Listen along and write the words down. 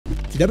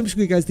Today I'm going to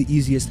show you guys the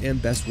easiest and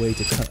best way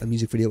to cut a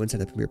music video inside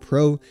of Premiere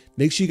Pro.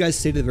 Make sure you guys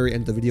stay to the very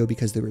end of the video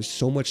because there is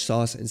so much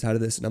sauce inside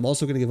of this, and I'm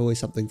also going to give away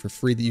something for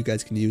free that you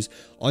guys can use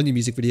on your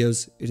music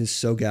videos. It is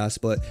so gas,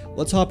 but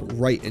let's hop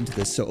right into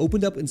this. So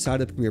opened up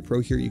inside of Premiere Pro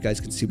here, you guys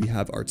can see we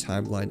have our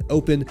timeline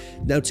open.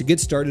 Now to get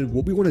started,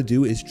 what we want to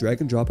do is drag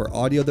and drop our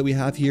audio that we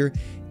have here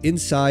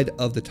inside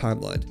of the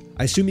timeline.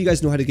 I assume you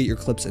guys know how to get your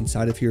clips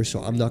inside of here, so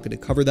I'm not going to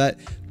cover that.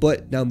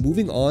 But now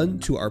moving on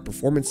to our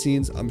performance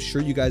scenes, I'm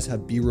sure you guys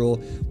have B-roll.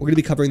 We're going to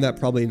be covering that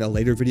probably in a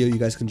later video. You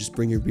guys can just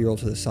bring your B-roll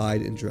to the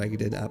side and drag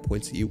it in at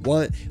points that you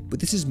want. But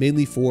this is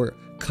mainly for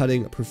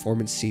cutting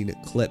performance scene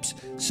clips.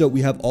 So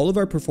we have all of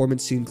our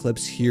performance scene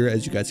clips here,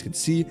 as you guys can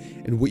see.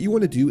 And what you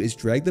want to do is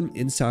drag them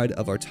inside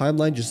of our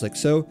timeline, just like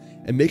so,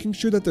 and making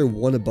sure that they're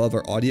one above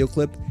our audio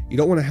clip. You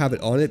don't want to have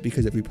it on it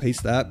because if we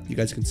paste that, you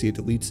guys can see it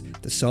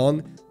deletes the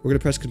song. We're going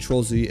to press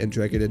Ctrl Z and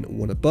drag it in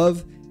one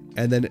above,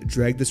 and then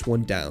drag this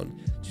one down.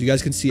 So you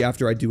guys can see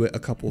after I do it a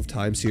couple of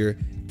times here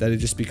that it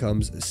just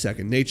becomes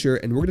second nature,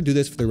 and we're going to do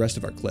this for the rest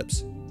of our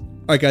clips.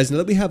 All right, guys, now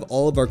that we have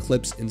all of our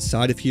clips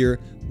inside of here,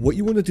 what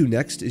you want to do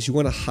next is you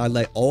want to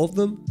highlight all of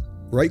them,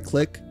 right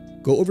click,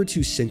 go over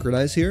to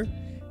synchronize here,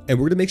 and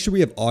we're going to make sure we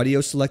have audio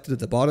selected at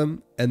the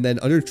bottom, and then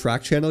under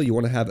track channel, you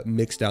want to have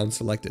mix down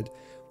selected.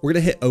 We're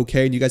going to hit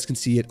OK, and you guys can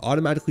see it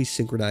automatically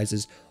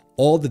synchronizes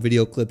all the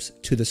video clips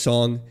to the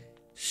song.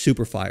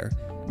 Super fire.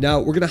 Now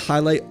we're going to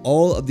highlight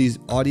all of these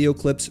audio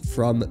clips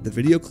from the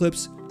video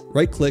clips,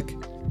 right click,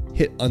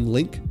 hit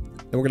unlink,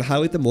 and we're going to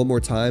highlight them one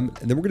more time,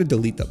 and then we're going to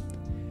delete them.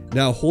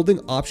 Now holding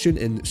Option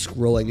and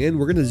scrolling in,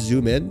 we're going to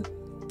zoom in,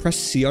 press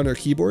C on our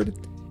keyboard,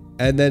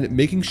 and then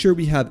making sure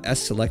we have S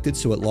selected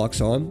so it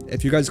locks on.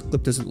 If your guys'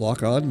 clip doesn't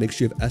lock on, make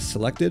sure you have S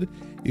selected.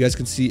 You guys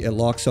can see it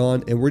locks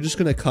on, and we're just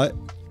going to cut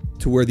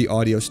to where the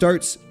audio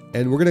starts,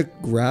 and we're going to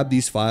grab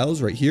these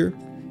files right here,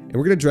 and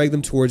we're going to drag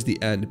them towards the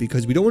end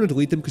because we don't want to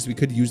delete them because we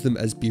could use them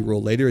as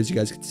B-roll later, as you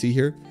guys can see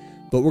here.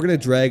 But we're going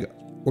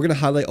to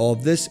highlight all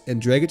of this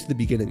and drag it to the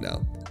beginning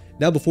now.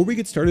 Now, before we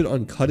get started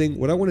on cutting,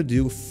 what I want to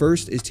do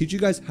first is teach you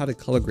guys how to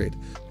color grade.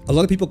 A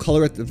lot of people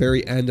color at the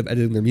very end of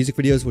editing their music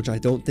videos, which I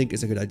don't think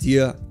is a good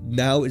idea.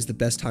 Now is the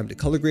best time to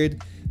color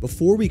grade.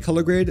 Before we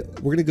color grade,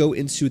 we're going to go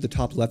into the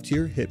top left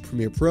here, hit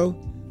Premiere Pro.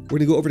 We're going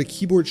to go over to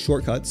keyboard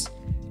shortcuts,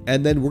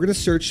 and then we're going to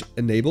search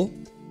Enable.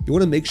 You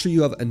want to make sure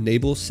you have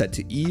Enable set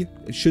to E.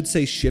 It should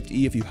say Shift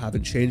E if you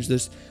haven't changed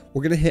this.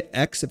 We're going to hit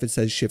X if it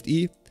says Shift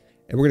E,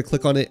 and we're going to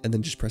click on it and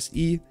then just press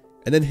E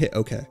and then hit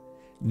OK.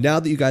 Now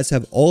that you guys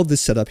have all of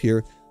this set up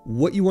here,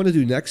 what you want to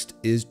do next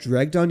is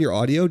drag down your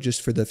audio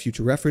just for the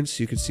future reference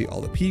so you can see all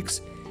the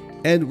peaks.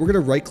 And we're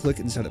going to right click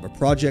inside of a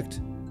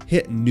project,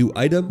 hit New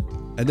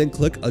Item, and then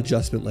click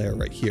Adjustment Layer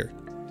right here.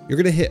 You're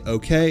going to hit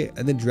OK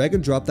and then drag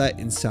and drop that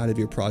inside of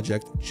your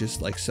project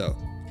just like so.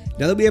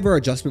 Now that we have our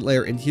adjustment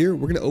layer in here,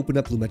 we're going to open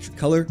up Lumetri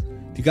Color.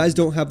 If you guys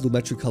don't have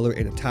Lumetri Color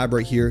in a tab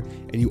right here,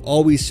 and you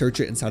always search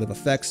it inside of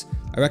Effects,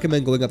 I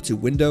recommend going up to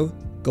Window,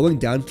 going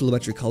down to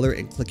Lumetri Color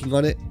and clicking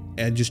on it,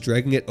 and just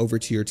dragging it over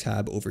to your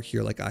tab over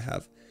here like I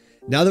have.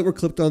 Now that we're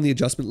clipped on the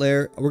adjustment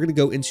layer, we're going to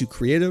go into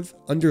Creative,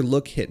 under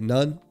Look, hit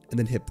None, and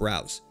then hit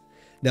Browse.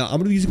 Now, I'm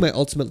going to be using my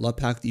ultimate Lut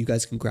Pack that you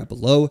guys can grab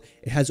below.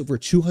 It has over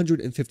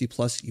 250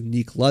 plus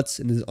unique LUTs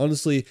and is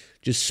honestly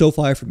just so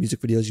fire for music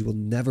videos. You will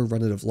never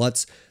run out of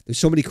LUTs. There's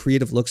so many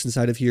creative looks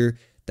inside of here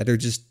that are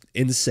just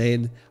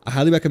insane. I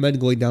highly recommend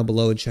going down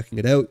below and checking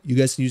it out. You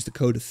guys can use the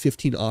code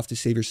 15OFF to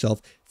save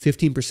yourself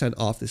 15%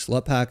 off this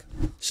Lut Pack.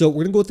 So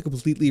we're going to go with a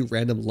completely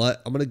random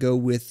LUT. I'm going to go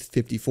with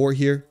 54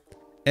 here.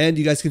 And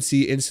you guys can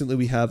see instantly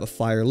we have a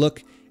fire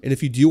look. And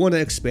if you do want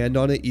to expand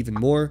on it even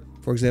more,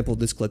 for example,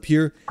 this clip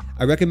here,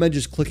 I recommend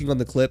just clicking on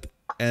the clip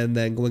and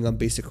then going on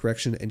basic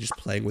correction and just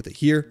playing with it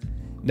here.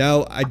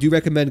 Now, I do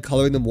recommend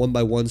coloring them one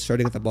by one,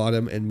 starting at the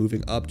bottom and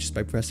moving up just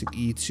by pressing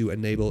E to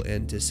enable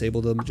and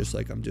disable them, just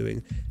like I'm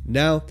doing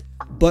now.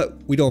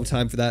 But we don't have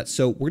time for that,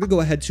 so we're going to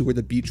go ahead to where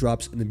the beat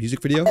drops in the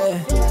music video.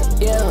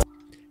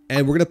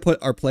 And we're going to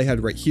put our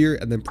playhead right here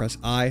and then press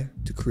I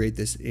to create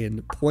this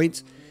in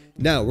point.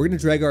 Now, we're going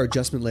to drag our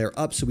adjustment layer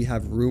up so we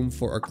have room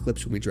for our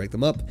clips when we drag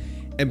them up.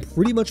 And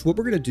pretty much what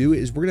we're going to do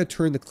is we're going to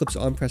turn the clips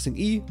on pressing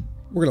E.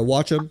 We're going to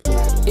watch them.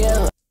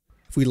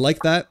 If we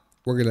like that,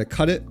 we're going to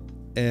cut it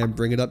and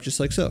bring it up just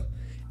like so.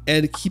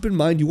 And keep in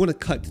mind, you want to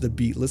cut to the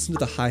beat. Listen to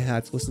the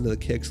hi-hats, listen to the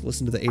kicks,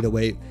 listen to the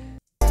 808.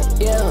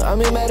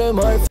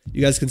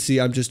 You guys can see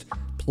I'm just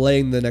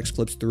playing the next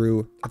clips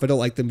through. If I don't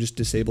like them, just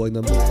disabling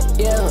them.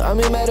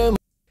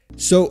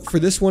 So for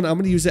this one, I'm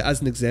going to use it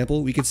as an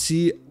example. We can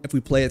see if we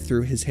play it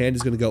through, his hand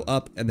is going to go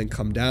up and then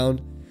come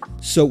down.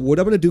 So what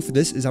I'm going to do for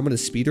this is I'm going to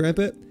speed ramp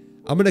it.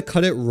 I'm going to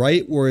cut it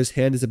right where his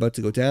hand is about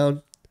to go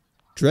down,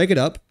 drag it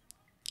up,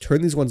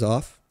 turn these ones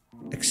off,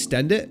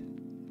 extend it,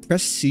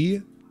 press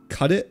C,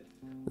 cut it,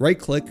 right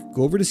click,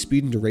 go over to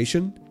speed and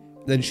duration,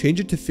 and then change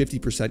it to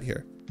 50%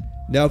 here.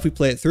 Now if we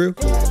play it through,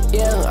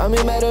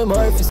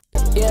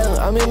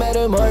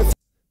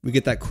 we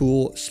get that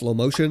cool slow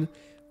motion.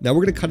 Now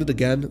we're going to cut it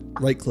again,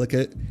 right click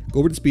it,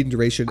 go over to speed and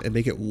duration and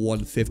make it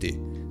 150.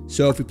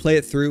 So if we play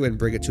it through and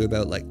bring it to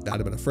about like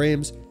that amount of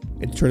frames,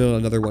 and turn on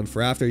another one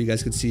for after. You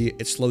guys can see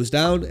it slows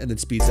down and then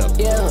speeds up.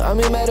 Yeah, I'm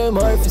in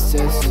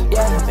metamorphosis.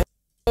 Yeah,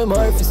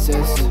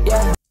 metamorphosis.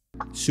 Yeah,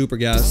 super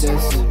gas.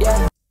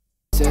 yeah,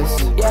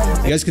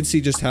 yeah. You guys can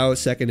see just how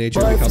second nature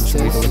becomes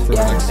for me to look for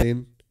the next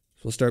scene.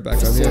 So we'll start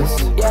back on here.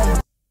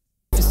 Yeah,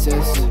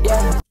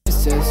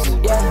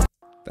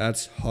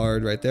 that's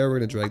hard right there. We're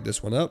gonna drag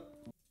this one up.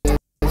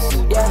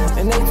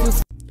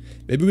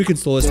 Maybe we can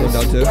slow this one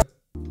down too.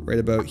 Right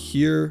about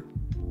here.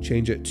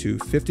 Change it to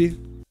 50.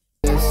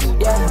 Let's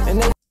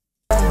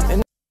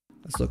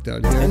look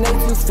down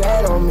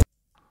here.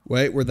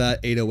 Wait, where that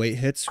 808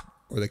 hits,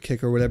 or the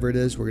kick or whatever it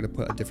is, we're gonna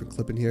put a different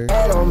clip in here.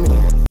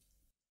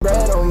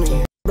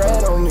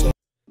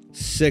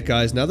 Sick,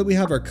 guys. Now that we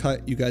have our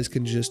cut, you guys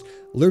can just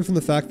learn from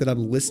the fact that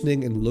I'm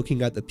listening and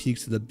looking at the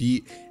peaks of the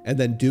beat and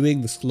then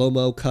doing the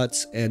slow-mo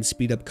cuts and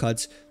speed up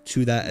cuts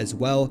to that as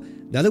well.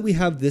 Now that we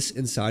have this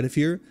inside of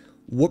here,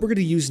 what we're going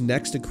to use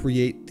next to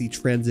create the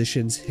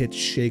transitions, hits,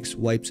 shakes,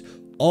 wipes,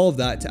 all of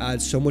that to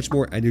add so much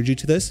more energy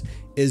to this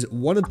is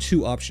one of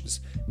two options.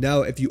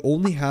 Now, if you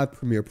only have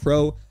Premiere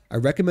Pro, I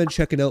recommend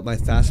checking out my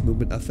Fast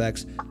Movement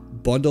Effects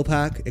bundle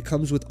pack. It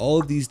comes with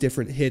all of these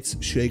different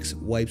hits, shakes,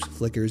 wipes,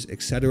 flickers,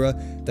 etc.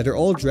 that are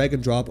all drag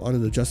and drop on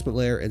an adjustment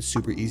layer and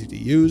super easy to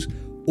use.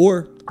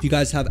 Or if you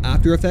guys have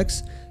After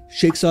Effects,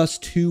 Shake Sauce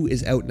 2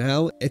 is out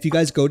now. If you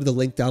guys go to the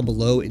link down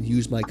below and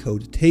use my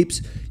code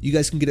TAPES, you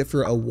guys can get it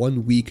for a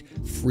 1-week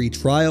free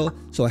trial.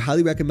 So I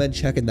highly recommend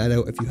checking that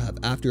out if you have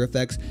After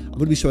Effects. I'm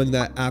going to be showing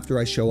that after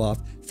I show off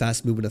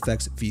Fast Movement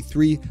Effects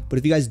V3. But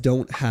if you guys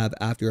don't have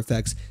After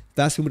Effects,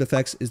 Fast Movement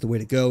Effects is the way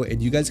to go,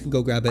 and you guys can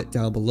go grab it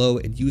down below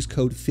and use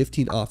code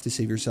 15OFF to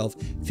save yourself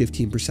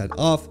 15%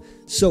 off.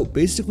 So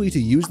basically, to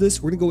use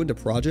this, we're going to go into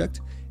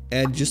Project,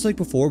 and just like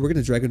before, we're going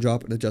to drag and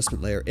drop an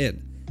adjustment layer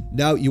in.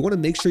 Now, you want to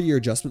make sure your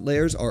adjustment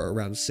layers are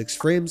around 6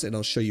 frames, and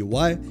I'll show you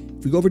why.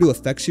 If we go over to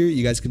effects here,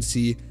 you guys can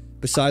see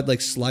beside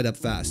like slide up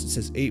fast, it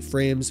says 8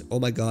 frames.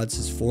 Oh my God, it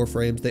says 4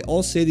 frames. They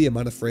all say the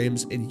amount of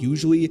frames, and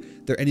usually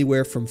they're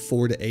anywhere from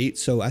 4 to 8.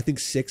 So I think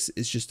 6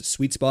 is just a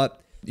sweet spot.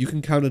 You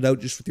can count it out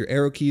just with your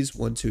arrow keys,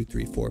 1, 2,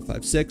 3, 4,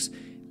 5, 6.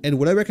 And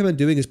what I recommend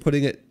doing is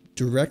putting it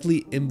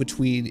directly in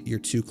between your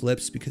 2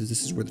 clips, because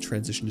this is where the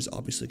transition is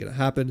obviously going to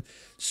happen.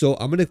 So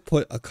I'm going to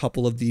put a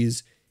couple of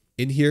these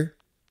in here,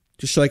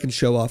 just so I can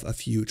show off a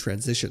few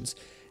transitions.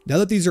 Now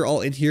that these are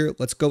all in here,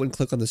 let's go and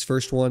click on this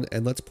first one,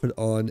 and let's put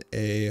on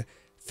a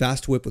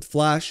fast whip with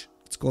flash.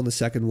 Let's go on the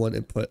second one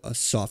and put a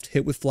soft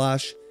hit with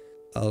flash.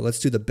 Let's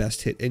do the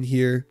best hit in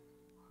here.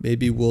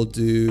 Maybe we'll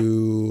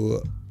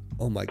do,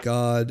 oh my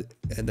God,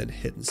 and then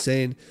hit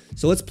insane.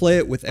 So let's play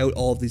it without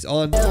all of these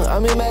on.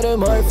 I'm in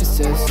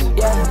metamorphosis,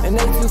 yeah, and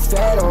they too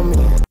fat on me.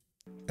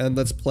 And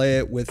let's play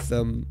it with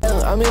I'm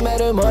in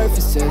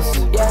metamorphosis,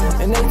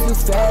 yeah, and they too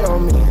fat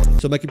on me.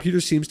 So my computer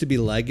seems to be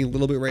lagging a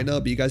little bit right now,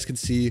 but you guys can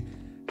see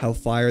how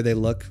fire they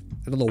look.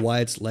 I don't know why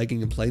it's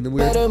lagging and playing them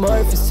weird.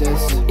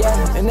 Metamorphosis,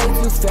 yeah, and they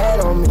too fat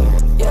on me.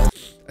 Yeah.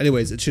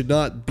 Anyways, it should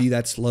not be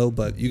that slow,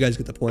 but you guys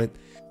get the point.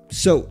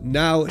 So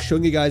now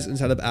showing you guys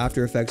inside of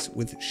After Effects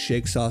with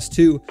Shake Sauce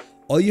 2,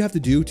 all you have to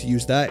do to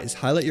use that is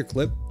highlight your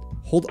clip,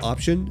 hold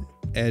Option,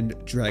 and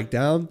drag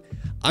down.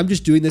 I'm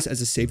just doing this as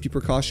a safety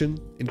precaution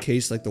in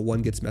case like the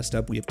one gets messed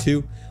up. We have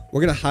 2.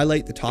 We're going to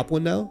highlight the top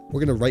one now.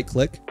 We're going to right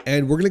click,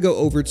 and we're going to go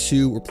over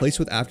to Replace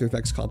with After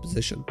Effects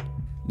Composition.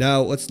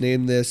 Now let's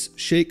name this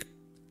Shake,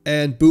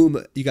 and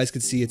boom, you guys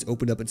can see it's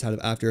opened up inside of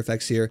After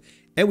Effects here.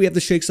 And we have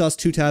the Shake Sauce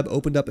 2 tab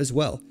opened up as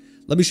well.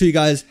 Let me show you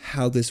guys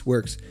how this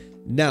works.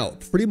 Now,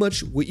 pretty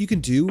much what you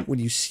can do when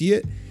you see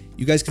it,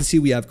 you guys can see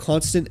we have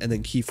constant and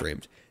then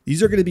keyframed.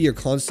 These are going to be your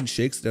constant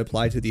shakes that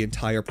apply to the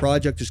entire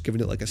project, just giving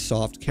it like a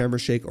soft camera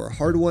shake or a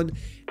hard one.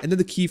 And then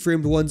the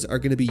keyframed ones are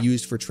going to be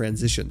used for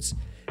transitions.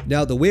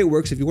 Now, the way it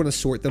works, if you want to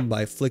sort them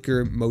by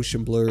flicker,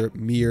 motion blur,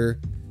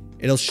 mirror,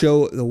 it'll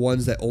show the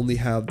ones that only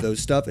have those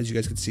stuff. As you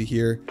guys can see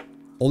here,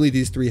 only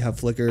these 3 have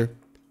flicker.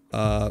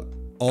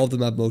 All of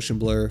them have motion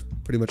blur.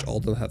 Pretty much all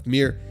of them have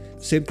mirror.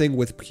 Same thing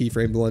with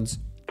keyframed ones.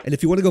 And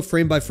if you want to go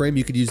frame by frame,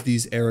 you could use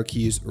these arrow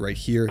keys right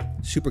here,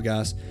 super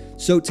gas.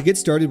 So to get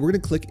started, we're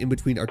going to click in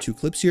between our 2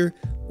 clips here.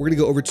 We're going to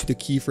go over to the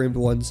keyframed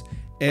ones,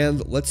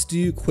 and let's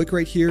do quick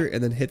right here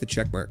and then hit the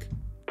check mark.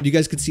 And you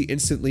guys can see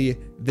instantly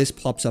this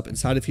pops up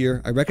inside of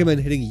here. I recommend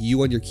hitting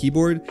U on your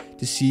keyboard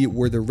to see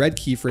where the red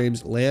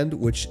keyframes land,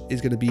 which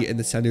is going to be in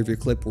the center of your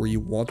clip where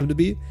you want them to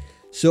be.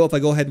 So if I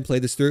go ahead and play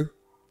this through,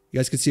 you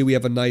guys can see we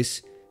have a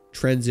nice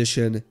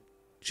transition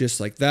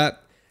just like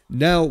that.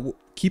 Now,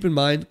 keep in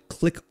mind,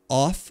 click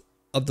off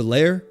of the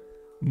layer,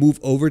 move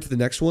over to the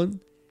next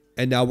one,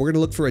 and now we're going to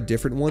look for a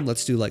different one.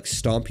 Let's do like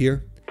stomp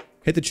here,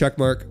 hit the check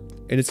mark,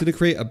 and it's going to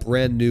create a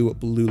brand new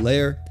blue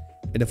layer.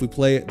 And if we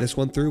play this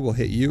one through, we'll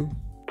hit U.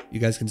 You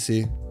guys can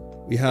see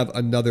we have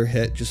another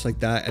hit just like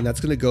that, and that's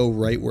going to go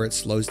right where it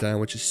slows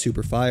down, which is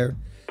super fire.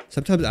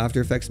 Sometimes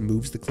After Effects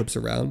moves the clips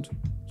around,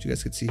 as you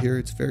guys can see here.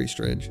 It's very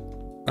strange.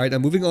 All right, now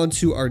moving on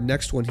to our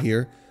next one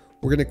here,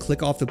 we're going to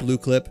click off the blue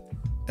clip,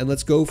 and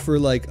let's go for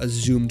like a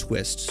zoom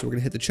twist. So we're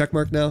going to hit the check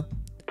mark now,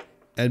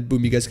 and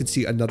boom, you guys can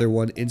see another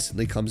one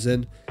instantly comes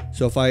in.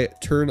 So if I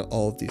turn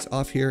all of these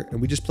off here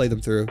and we just play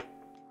them through,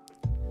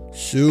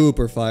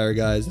 super fire,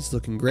 guys. It's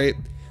looking great.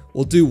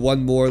 We'll do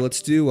one more.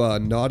 Let's do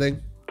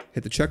nodding.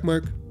 Hit the check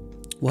mark.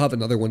 We'll have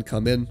another one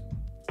come in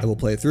and we'll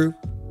play it through.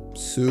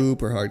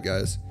 Super hard,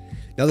 guys.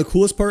 Now the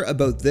coolest part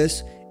about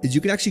this is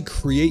you can actually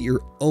create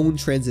your own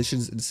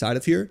transitions inside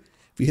of here.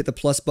 If you hit the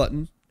plus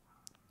button,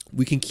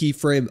 we can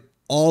keyframe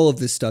all of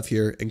this stuff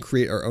here and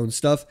create our own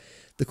stuff.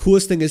 The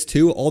coolest thing is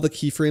too, all the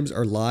keyframes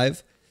are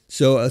live.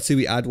 So let's say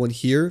we add one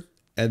here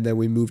and then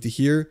we move to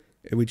here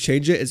and we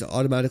change it, it's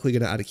automatically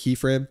going to add a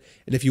keyframe.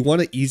 And if you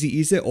want to easy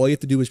ease it, all you have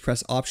to do is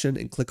press option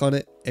and click on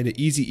it, and it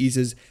easy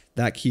eases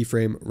that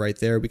keyframe right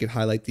there. We can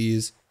highlight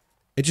these.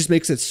 It just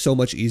makes it so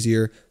much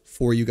easier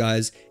for you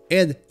guys.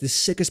 And the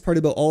sickest part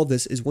about all of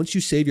this is once you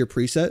save your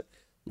preset,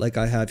 like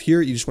I have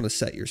here, you just want to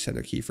set your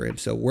center keyframe.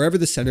 So wherever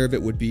the center of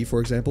it would be,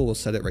 for example, we'll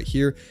set it right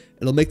here.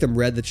 It'll make them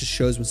red. That just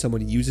shows when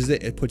someone uses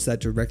it, it puts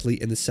that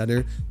directly in the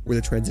center where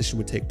the transition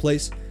would take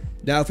place.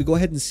 Now, if we go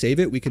ahead and save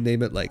it, we can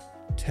name it like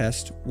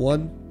test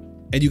 1.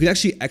 And you can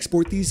actually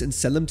export these and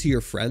send them to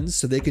your friends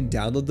so they can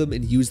download them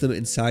and use them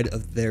inside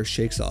of their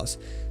shake sauce.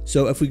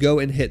 So if we go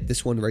and hit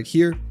this one right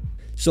here,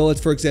 so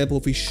let's, for example,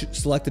 if we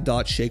select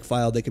the .shake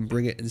file, they can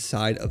bring it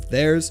inside of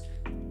theirs.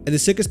 And the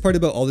sickest part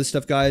about all this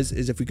stuff, guys,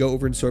 is if we go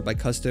over and sort by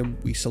custom,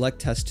 we select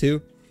test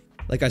 2.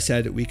 Like I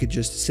said, we could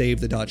just save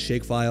the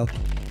 .shake file.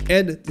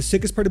 And the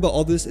sickest part about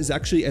all this is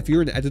actually, if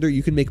you're an editor,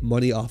 you can make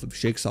money off of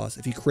shake sauce.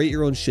 If you create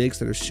your own shakes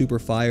that are super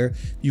fire,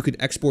 you can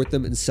export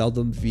them and sell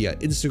them via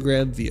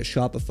Instagram, via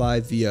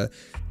Shopify, via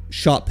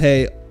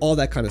ShopPay, all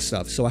that kind of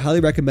stuff. So I highly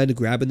recommend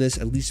grabbing this,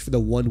 at least for the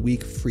 1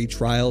 week free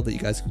trial that you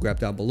guys can grab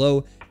down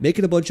below,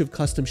 making a bunch of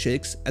custom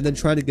shakes and then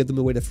trying to give them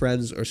away to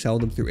friends or sell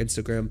them through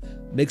Instagram,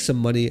 make some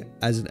money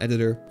as an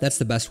editor. That's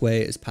the best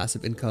way, is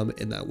passive income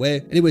in that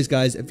way. Anyways,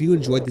 guys, if you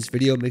enjoyed this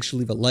video, make sure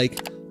to leave a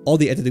like. All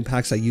the editing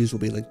packs I use will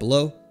be linked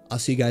below. I'll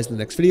see you guys in the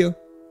next video.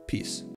 Peace.